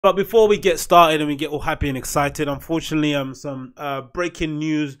But before we get started and we get all happy and excited, unfortunately, some breaking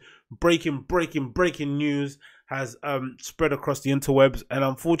news, breaking news has spread across the interwebs, and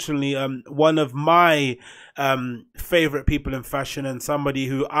unfortunately, one of my favorite people in fashion and somebody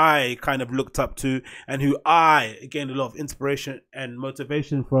who I kind of looked up to and who I gained a lot of inspiration and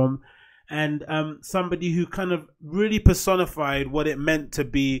motivation from, and somebody who kind of really personified what it meant to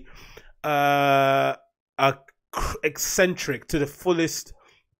be a eccentric to the fullest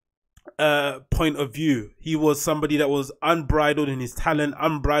point of view. He was somebody that was unbridled in his talent,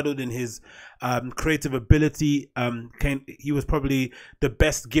 unbridled in his creative ability. He was probably the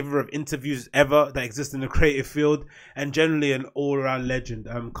best giver of interviews ever that exists in the creative field, and generally an all-around legend.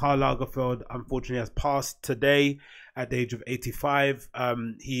 Karl Lagerfeld unfortunately has passed today at the age of 85.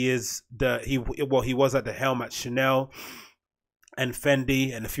 He was at the helm at Chanel and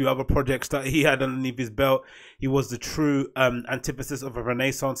Fendi and a few other projects that he had underneath his belt. He was the true antithesis of a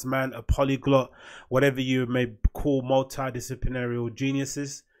Renaissance man, a polyglot, whatever you may call multidisciplinary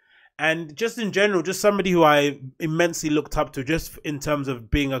geniuses. And just in general, just somebody who I immensely looked up to just in terms of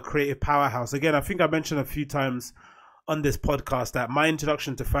being a creative powerhouse. Again, I think I mentioned a few times on this podcast that my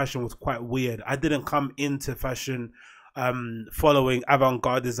introduction to fashion was quite weird. I didn't come into fashion following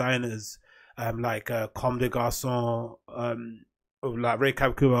avant-garde designers like Comme des Garçons, like Ray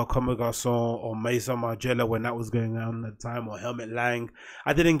Kabukiwa, Comme des Garçons, or Maison Margiela when that was going on at the time, or Helmut Lang.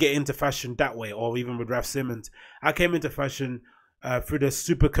 I didn't get into fashion that way, or even with Raf Simons. I came into fashion through the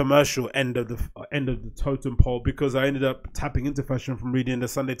super commercial end of the totem pole, because I ended up tapping into fashion from reading the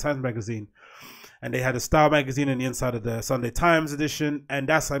Sunday Times magazine, and they had a style magazine on the inside of the Sunday Times edition, and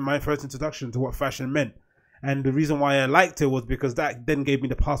that's like my first introduction to what fashion meant. And the reason why I liked it was because that then gave me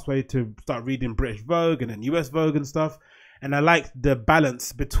the pathway to start reading British Vogue and then US Vogue and stuff. And I liked the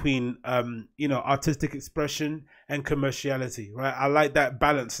balance between, artistic expression and commerciality, right? I like that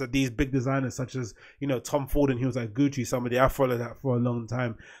balance that these big designers such as, Tom Ford, and he was at Gucci, somebody I followed that for a long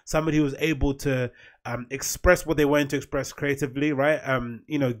time. Somebody who was able to express what they wanted to express creatively, right?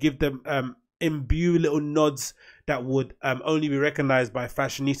 Give them, imbue little nods that would only be recognized by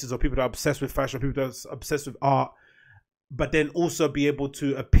fashionistas or people that are obsessed with fashion, people that are obsessed with art, but then also be able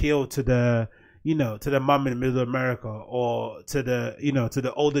to appeal to the to the mum in the middle of America, or to the, to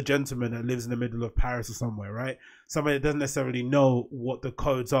the older gentleman that lives in the middle of Paris or somewhere, right? Somebody that doesn't necessarily know what the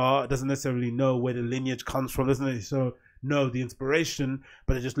codes are, doesn't necessarily know where the lineage comes from, doesn't necessarily know the inspiration,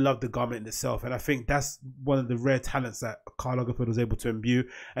 but they just love the garment in itself. And I think that's one of the rare talents that Karl Lagerfeld was able to imbue.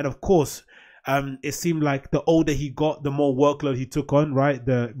 And of course, it seemed like the older he got, the more workload he took on, right?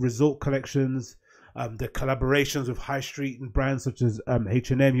 The resort collections, the collaborations with high street and brands such as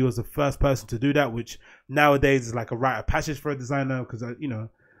H&M. He was the first person to do that, which nowadays is like a rite of passage for a designer, because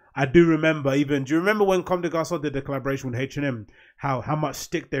I do remember, do you remember when Comme des Garçons did the collaboration with H&M, how much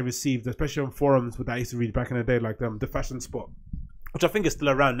stick they received, especially on forums that I used to read back in the day, like the Fashion Spot, which I think is still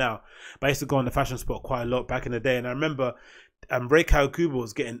around now, but I used to go on the Fashion Spot quite a lot back in the day. And I remember Ray Kabukiwa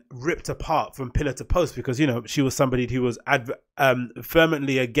was getting ripped apart from pillar to post, because she was somebody who was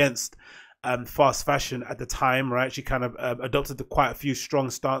vehemently against fast fashion at the time, right? She kind of adopted quite a few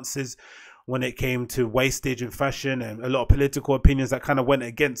strong stances when it came to wastage in fashion, and a lot of political opinions that kind of went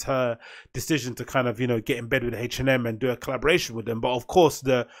against her decision to kind of get in bed with H&M and do a collaboration with them. But of course,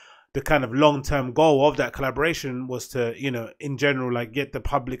 the kind of long-term goal of that collaboration was to, in general, like get the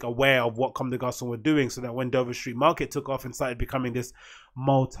public aware of what Comme des Garçons were doing, so that when Dover Street Market took off and started becoming this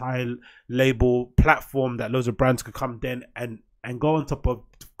multi-label platform that loads of brands could come then and go on top of,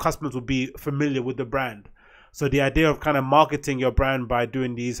 customers will be familiar with the brand. So the idea of kind of marketing your brand by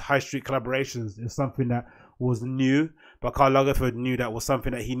doing these high street collaborations is something that was new, but Karl Lagerfeld knew that was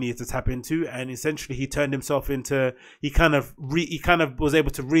something that he needed to tap into, and essentially he turned himself into, he kind of was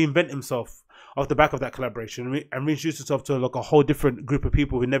able to reinvent himself off the back of that collaboration, and reintroduce himself to like a whole different group of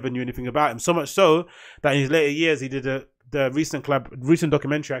people who never knew anything about him. So much so that in his later years he did the recent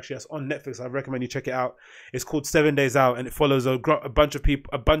documentary, actually, that's on Netflix. I recommend you check it out. It's called 7 Days Out, and it follows a bunch of people,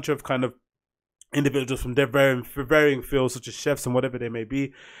 a bunch of kind of individuals from their varying fields, such as chefs and whatever they may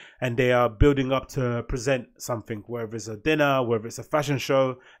be, and they are building up to present something, whether it's a dinner, whether it's a fashion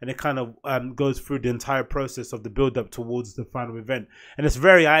show, and it kind of goes through the entire process of the build up towards the final event. And it's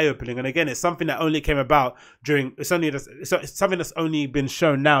very eye-opening, and again, it's something that only came about during, it's something that's only been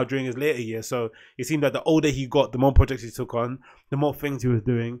shown now during his later years. So it seemed that the older he got, the more projects he took on, the more things he was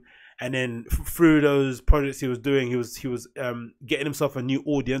doing. And then through those projects he was doing, he was getting himself a new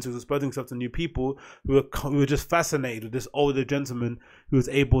audience. He was exposing himself to new people who were just fascinated with this older gentleman who was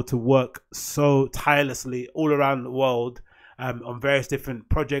able to work so tirelessly all around the world, on various different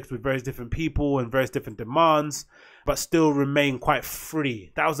projects with various different people and various different demands, but still remain quite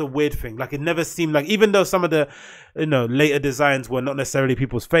free. That was a weird thing. Like, it never seemed like, even though some of the, later designs were not necessarily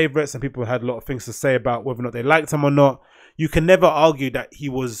people's favorites and people had a lot of things to say about whether or not they liked him or not, you can never argue that he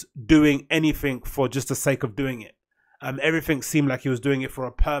was doing anything for just the sake of doing it. Everything seemed like he was doing it for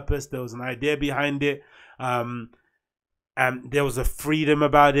a purpose. There was an idea behind it. There was a freedom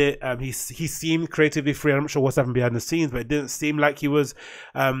about it. He seemed creatively free. I'm not sure what's happened behind the scenes, but it didn't seem like he was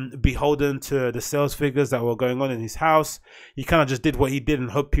beholden to the sales figures that were going on in his house. He kind of just did what he did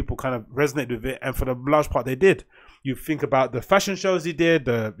and hoped people kind of resonated with it. And for the large part, they did. You think about the fashion shows he did,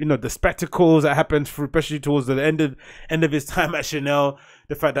 the spectacles that happened, especially towards the end of his time at Chanel.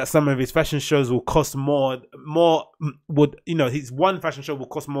 The fact that some of his fashion shows will cost his one fashion show will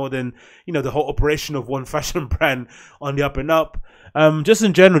cost more than the whole operation of one fashion brand on the up and up. Just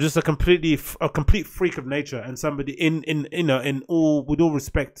in general, just a complete freak of nature, and somebody with all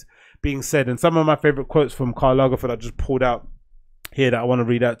respect being said. And some of my favorite quotes from Karl Lagerfeld I just pulled out here that I want to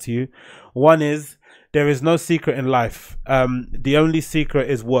read out to you. One is, "There is no secret in life. The only secret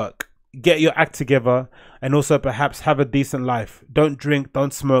is work. Get your act together, and also perhaps have a decent life. Don't drink,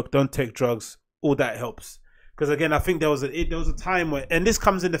 don't smoke, don't take drugs. All that helps." Because again, I think there was a time where, and this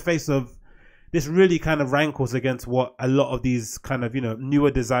comes in the face of, this really kind of rankles against what a lot of these kind of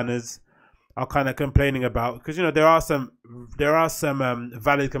newer designers are kind of complaining about. Because there are some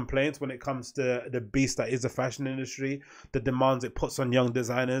valid complaints when it comes to the beast that is the fashion industry, the demands it puts on young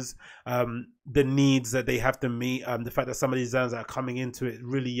designers, the needs that they have to meet, the fact that some of these designers are coming into it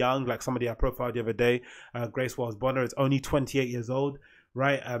really young, like somebody I profiled the other day, Grace Wells Bonner, is only 28 years old,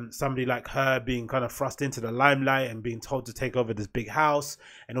 right? Somebody like her being kind of thrust into the limelight and being told to take over this big house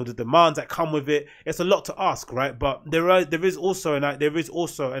and all the demands that come with it. It's a lot to ask, right? But there is also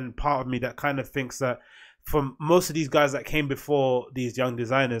a part of me that kind of thinks that from most of these guys that came before these young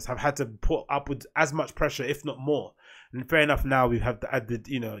designers have had to put up with as much pressure, if not more. And fair enough, now we have the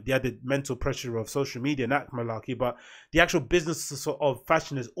added mental pressure of social media and that malarkey, but the actual business of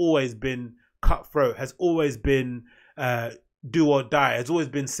fashion has always been cutthroat, has always been do or die, it's always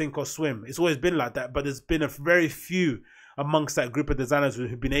been sink or swim. It's always been like that, but there's been a very few amongst that group of designers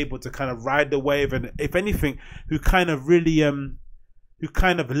who've been able to kind of ride the wave, and if anything, who kind of really who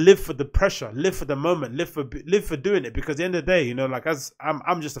kind of live for the pressure, live for the moment, live for doing it. Because at the end of the day, like, as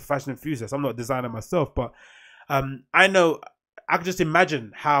I'm just a fashion enthusiast, I'm not a designer myself, but I know, I can just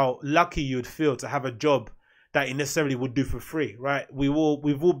imagine how lucky you'd feel to have a job that you necessarily would do for free, right? We've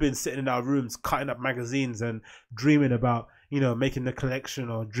all been sitting in our rooms cutting up magazines and dreaming about making the collection,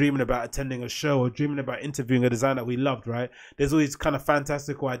 or dreaming about attending a show, or dreaming about interviewing a designer that we loved, right? There's all these kind of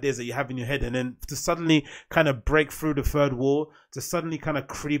fantastical ideas that you have in your head, and then to suddenly kind of break through the third wall, to suddenly kind of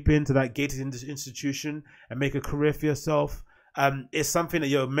creep into that gated institution and make a career for yourself, is something that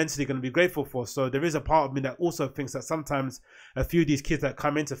you're mentally going to be grateful for. So there is a part of me that also thinks that sometimes a few of these kids that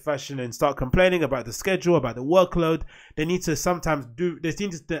come into fashion and start complaining about the schedule, about the workload, they need to sometimes I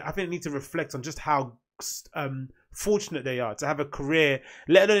think they need to reflect on just how fortunate they are to have a career,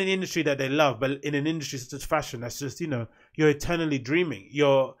 let alone in an industry that they love, but in an industry such as fashion, that's just, you're eternally dreaming.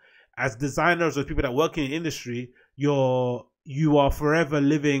 You're, as designers or people that work in the industry, you are forever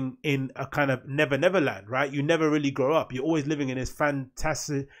living in a kind of never land, right? You never really grow up. You're always living in this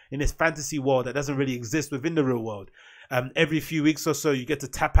fantasy world that doesn't really exist within the real world. Every few weeks or so, you get to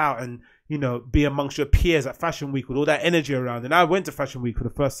tap out and be amongst your peers at Fashion Week with all that energy around. And I went to Fashion Week for the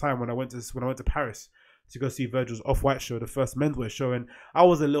first time when I went to Paris to go see Virgil's Off-White show, the first menswear show, and I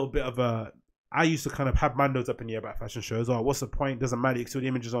was a little bit of I used to kind of have my nose up in the air about fashion shows. Oh, what's the point? Doesn't matter. You can see the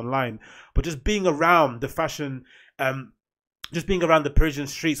images online. But just being around the fashion, just being around the Parisian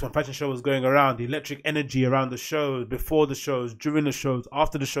streets when fashion show was going around, the electric energy around the shows, before the shows, during the shows,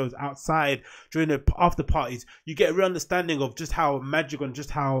 after the shows, outside, during the after parties, you get a real understanding of just how magical and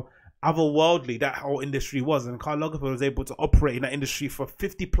just how otherworldly that whole industry was. And Karl Lagerfeld was able to operate in that industry for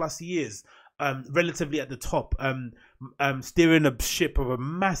 50 plus years. Relatively at the top, steering a ship of a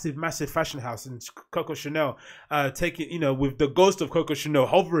massive fashion house in Coco Chanel, taking, with the ghost of Coco Chanel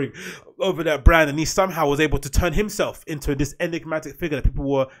hovering over that brand, and he somehow was able to turn himself into this enigmatic figure that people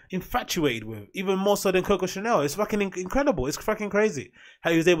were infatuated with, even more so than Coco Chanel. It's fucking incredible. It's fucking crazy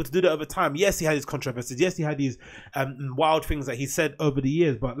how he was able to do that over time. Yes, he had his controversies. Yes, he had these wild things that he said over the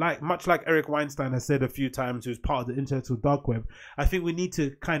years, but much like Eric Weinstein has said a few times, who's part of the intellectual dark web, I think we need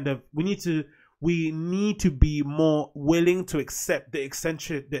to be more willing to accept the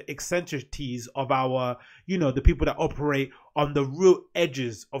eccentricities of our, the people that operate on the real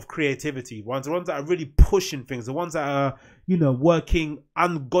edges of creativity. The ones that are really pushing things, the ones that are, working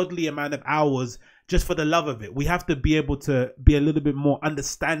ungodly amount of hours just for the love of it. We have to be able to be a little bit more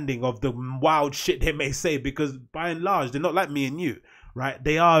understanding of the wild shit they may say, because by and large, they're not like me and you, right?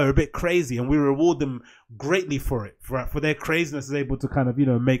 They are a bit crazy, and we reward them greatly for it, for their craziness is able to kind of,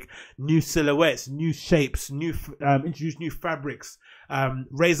 make new silhouettes, new shapes, introduce new fabrics,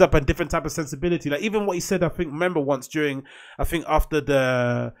 raise up a different type of sensibility. Like even what he said, I think, remember once after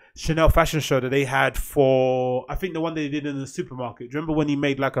the Chanel fashion show that they had for, I think the one they did in the supermarket. Do you remember when he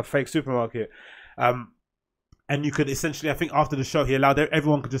made like a fake supermarket? And you could essentially, I think after the show, he allowed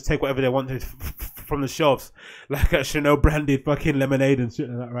everyone could just take whatever they wanted from the shelves, like a Chanel branded fucking lemonade and shit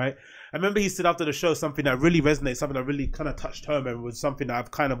like that, right? I remember he said after the show something that really resonated, something that really kind of touched home, and was something that I've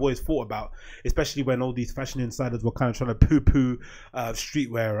kind of always thought about, especially when all these fashion insiders were kind of trying to poo-poo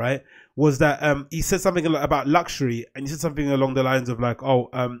streetwear, right? Was that he said something about luxury, and he said something along the lines of like,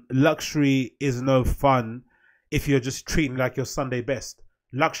 luxury is no fun if you're just treating like your Sunday best.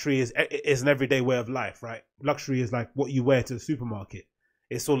 Luxury is an everyday way of life, right? Luxury is like what you wear to the supermarket.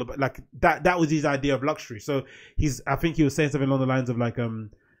 It's all about like that. That was his idea of luxury. So I think he was saying something along the lines of like,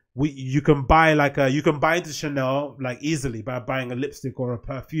 you can buy into Chanel like easily by buying a lipstick or a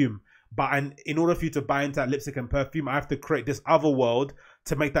perfume. But in order for you to buy into that lipstick and perfume, I have to create this other world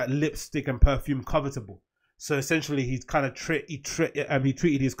to make that lipstick and perfume covetable. So essentially, he's kind of he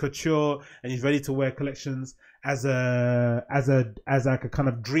treated his couture and his ready to wear collections as like a kind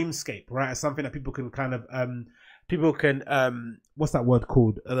of dreamscape, right? As something that people can kind of what's that word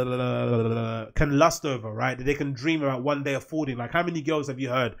called? Can lust over, right? They can dream about one day affording. Like how many girls have you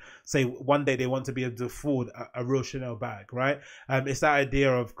heard say one day they want to be able to afford a real Chanel bag, right? It's that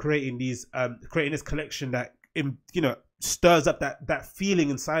idea of creating this collection that stirs up that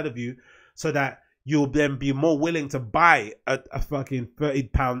feeling inside of you, so that you'll then be more willing to buy a fucking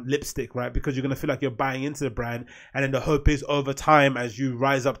 £30 lipstick, right? Because you're going to feel like you're buying into the brand. And then the hope is over time, as you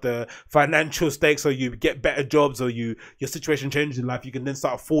rise up the financial stakes, or you get better jobs, or your situation changes in life, you can then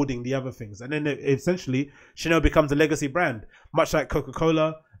start affording the other things. And then essentially Chanel becomes a legacy brand, much like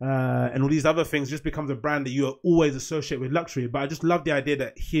Coca-Cola, and all these other things, just becomes a brand that you are always associate with luxury. But I just love the idea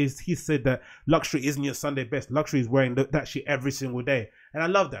that he said that luxury isn't your Sunday best. Luxury is wearing that shit every single day. And I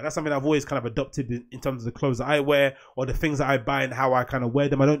love that. That's something I've always kind of adopted in terms of the clothes that I wear, or the things that I buy and how I kind of wear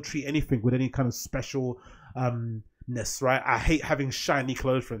them. I don't treat anything with any kind of special right? I hate having shiny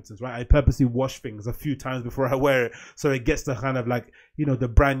clothes, for instance, right? I purposely wash things a few times before I wear it, so it gets the kind of like, the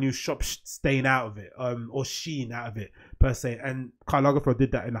brand new shop stain out of it, or sheen out of it per se. And Karl Lagerfeld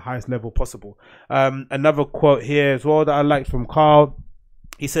did that in the highest level possible. Another quote here as well that I liked from Karl.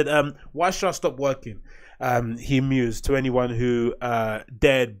 He said, why should I stop working? He mused to anyone who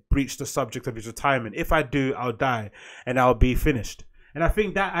dared breach the subject of his retirement. If I do, I'll die and I'll be finished. And I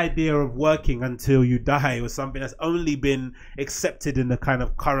think that idea of working until you die was something that's only been accepted in the kind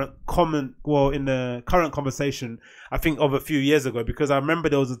of current conversation, I think, of a few years ago. Because I remember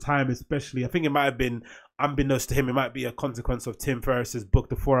there was a time, especially, I think it might have been, unbeknownst to him, it might be a consequence of Tim Ferriss's book,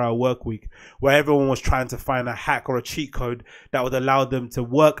 The 4-Hour Workweek, where everyone was trying to find a hack or a cheat code that would allow them to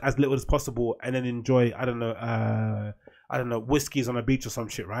work as little as possible and then enjoy, I don't know, whiskeys on a beach or some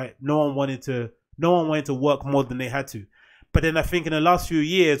shit, right? No one wanted to work more than they had to. But then I think in the last few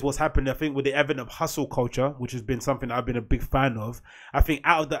years, what's happened, I think with the advent of hustle culture, which has been something I've been a big fan of, I think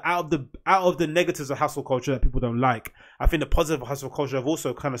out of the negatives of hustle culture that people don't like, I think the positive hustle culture have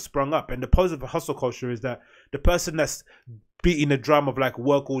also kind of sprung up. And the positive hustle culture is that the person that's beating the drum of like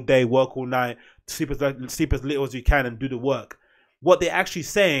work all day, work all night, sleep as little as you can and do the work, what they're actually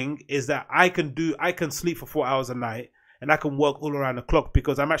saying is that I can sleep for 4 hours a night and I can work all around the clock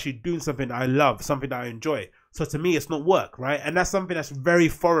because I'm actually doing something that I love, something that I enjoy. So to me, it's not work, right? And that's something that's very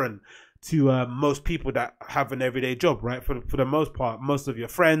foreign to most people that have an everyday job, right? For the most part, most of your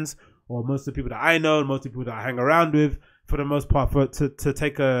friends, or most of the people that I know, most of the people that I hang around with, for the most part, to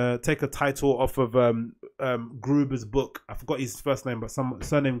take a title off of Gruber's book. I forgot his first name, but some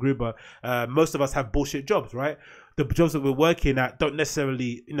surname Gruber. Most of us have bullshit jobs, right? The jobs that we're working at don't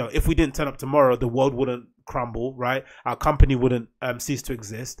necessarily, if we didn't turn up tomorrow, the world wouldn't crumble, right? Our company wouldn't cease to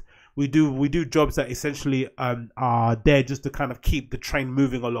exist. We do jobs that essentially are there just to kind of keep the train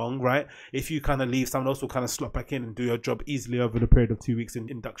moving along, right? If you kind of leave, someone else will kind of slot back in and do your job easily over the period of 2 weeks in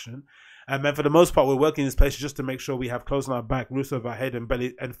induction. And for the most part, we're working in this place just to make sure we have clothes on our back, roofs over our head,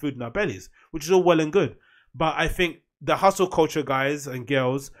 and food in our bellies, which is all well and good. But I think the hustle culture guys and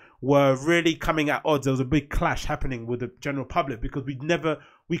girls were really coming at odds. There was a big clash happening with the general public because we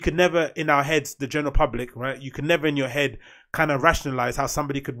could never in our heads, the general public, right? You could never in your head kind of rationalize how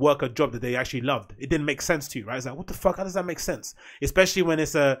somebody could work a job that they actually loved. It didn't make sense to you, right? It's like, what the fuck? How does that make sense? Especially when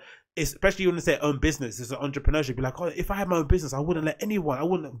it's their own business, it's an entrepreneurship. Be like, oh, if I had my own business, I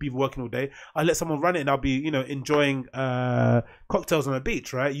wouldn't be working all day. I'd let someone run it and I'll be, enjoying cocktails on the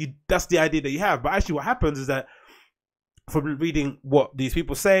beach, right? That's the idea that you have. But actually what happens is that, from reading what these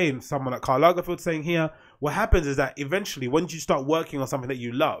people say, and someone like Karl Lagerfeld saying here, what happens is that eventually, once you start working on something that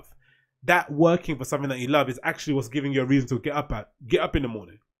you love, that working for something that you love is actually what's giving you a reason to get up in the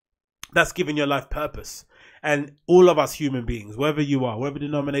morning. That's giving your life purpose. And all of us human beings, wherever you are, whatever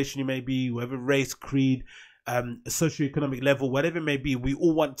denomination you may be, whatever race, creed, socioeconomic level, whatever it may be, we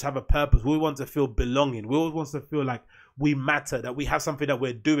all want to have a purpose. We all want to feel belonging. We all want to feel like we matter, that we have something that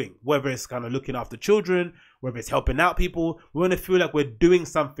we're doing, whether it's kind of looking after children, whether it's helping out people. We want to feel like we're doing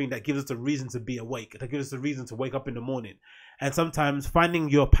something that gives us a reason to be awake, that gives us a reason to wake up in the morning. And sometimes finding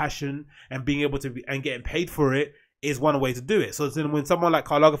your passion and being able to and getting paid for it is one way to do it. So then when someone like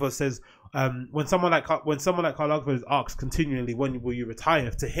Karl Lagerfeld says, when someone like Karl Lagerfeld is asked continually, when will you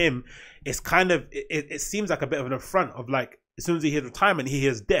retire, to him, it's kind of, it seems like a bit of an affront of like, as soon as he hears retirement, he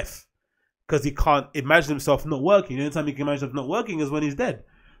hears death. Because he can't imagine himself not working. The only time he can imagine himself not working is when he's dead.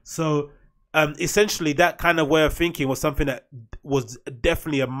 So essentially that kind of way of thinking was something that was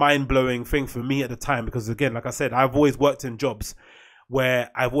definitely a mind-blowing thing for me at the time. Because again, like I said, I've always worked in jobs where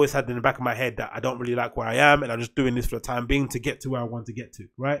I've always had in the back of my head that I don't really like where I am, and I'm just doing this for the time being to get to where I want to get to,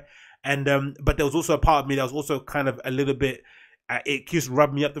 right? And but there was also a part of me that was also kind of a little bit, it just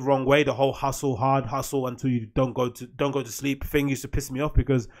rubbed me up the wrong way. The whole hard hustle until you don't go to sleep thing used to piss me off,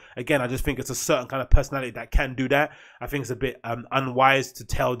 because again, I just think it's a certain kind of personality that can do that. I think it's a bit unwise to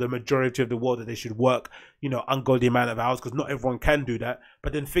tell the majority of the world that they should work, ungodly amount of hours, because not everyone can do that.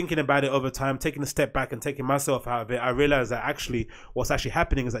 But then thinking about it over time, taking a step back and taking myself out of it, I realized that actually what's actually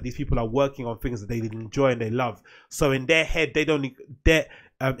happening is that these people are working on things that they enjoy and they love. So in their head,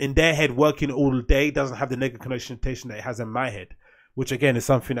 in their head, working all day doesn't have the negative connotation that it has in my head, which again is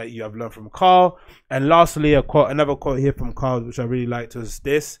something that you have learned from Karl. And lastly, another quote here from Karl, which I really liked, was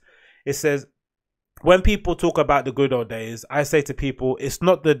this. It says, when people talk about the good old days, I say to people, it's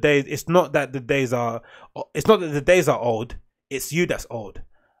not that the days are old, it's you that's old.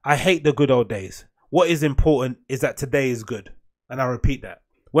 I hate the good old days. What is important is that today is good. And I repeat that.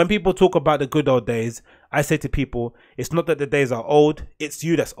 When people talk about the good old days, I say to people, it's not that the days are old, it's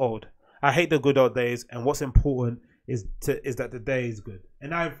you that's old. I hate the good old days, and what's important is that the day is good.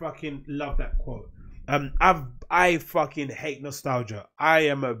 And I fucking love that quote. I fucking hate nostalgia. I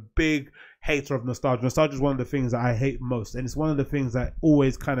am a big hater of nostalgia. Nostalgia is one of the things that I hate most, and it's one of the things that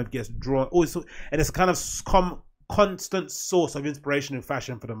always kind of gets drawn, and it's kind of constant source of inspiration in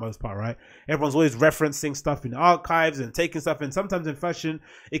fashion for the most part, right? Everyone's always referencing stuff in archives and taking stuff, and sometimes in fashion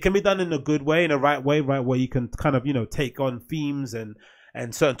it can be done in a good way, in a right way, right, where you can kind of take on themes and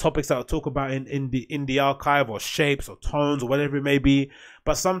certain topics that I'll talk about in the archive, or shapes or tones or whatever it may be.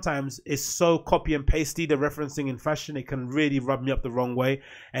 But sometimes it's so copy and pasty, the referencing in fashion, it can really rub me up the wrong way.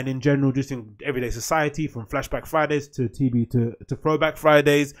 And in general, just in everyday society, from Flashback Fridays to to Throwback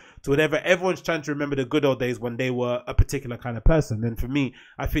Fridays to whatever, everyone's trying to remember the good old days when they were a particular kind of person. And for me,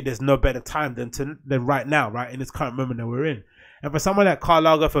 I think there's no better time than right now, right, in this current moment that we're in. And for someone like Karl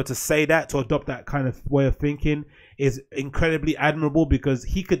Lagerfeld to say that, to adopt that kind of way of thinking, is incredibly admirable, because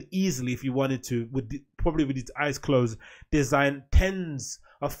he could easily, if he wanted to, probably with his eyes closed, design tens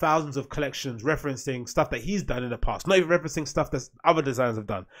of thousands of collections referencing stuff that he's done in the past, not even referencing stuff that other designers have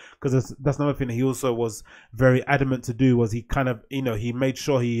done. Because that's another thing that he also was very adamant to do, was he kind of, he made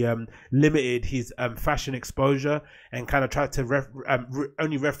sure he limited his fashion exposure and kind of tried to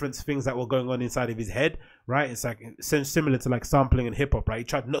only reference things that were going on inside of his head, right? It's like similar to like sampling and hip hop, right? He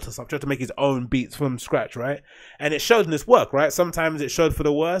tried not to tried to make his own beats from scratch, right? And it showed in his work, right? Sometimes it showed for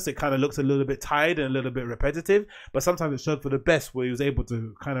the worst. It kind of looks a little bit tired and a little bit repetitive, but sometimes it showed for the best, where he was able to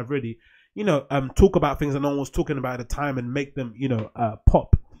kind of really, talk about things that no one was talking about at the time and make them,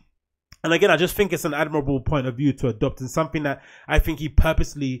 pop. And again, I just think it's an admirable point of view to adopt, and something that I think he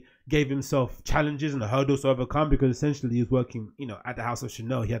purposely gave himself challenges and hurdles to overcome, because essentially he was working, at the House of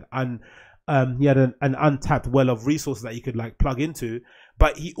Chanel. He had an untapped well of resources that he could like plug into,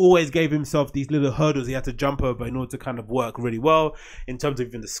 but he always gave himself these little hurdles he had to jump over in order to kind of work really well in terms of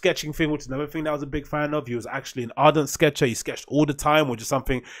even the sketching thing, which is another thing that I was a big fan of. He was actually an ardent sketcher. He sketched all the time, which is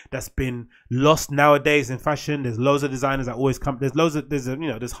something that's been lost nowadays in fashion. There's loads of designers that always come. There's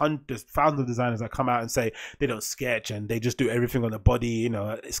there's thousands of designers that come out and say they don't sketch and they just do everything on the body. You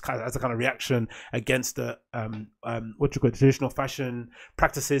know, it's kind of as a kind of reaction against the traditional fashion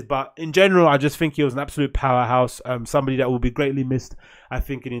practices. But in general, I just think he was an absolute powerhouse. Somebody that will be greatly missed, I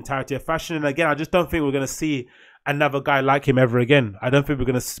think, in the entirety of fashion. And again, I just don't think we're going to see another guy like him ever again. I don't think we're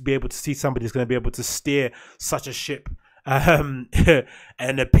going to be able to see somebody who's going to be able to steer such a ship and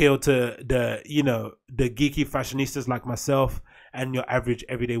appeal to the geeky fashionistas like myself and your average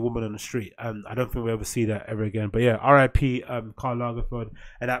everyday woman on the street. I don't think we'll ever see that ever again. But yeah, R.I.P. Karl Lagerfeld,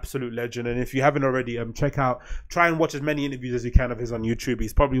 an absolute legend. And if you haven't already, try and watch as many interviews as you can of his on YouTube.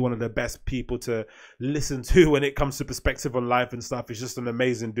 He's probably one of the best people to listen to when it comes to perspective on life and stuff. He's just an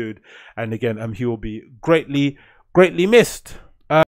amazing dude. And again, he will be greatly missed.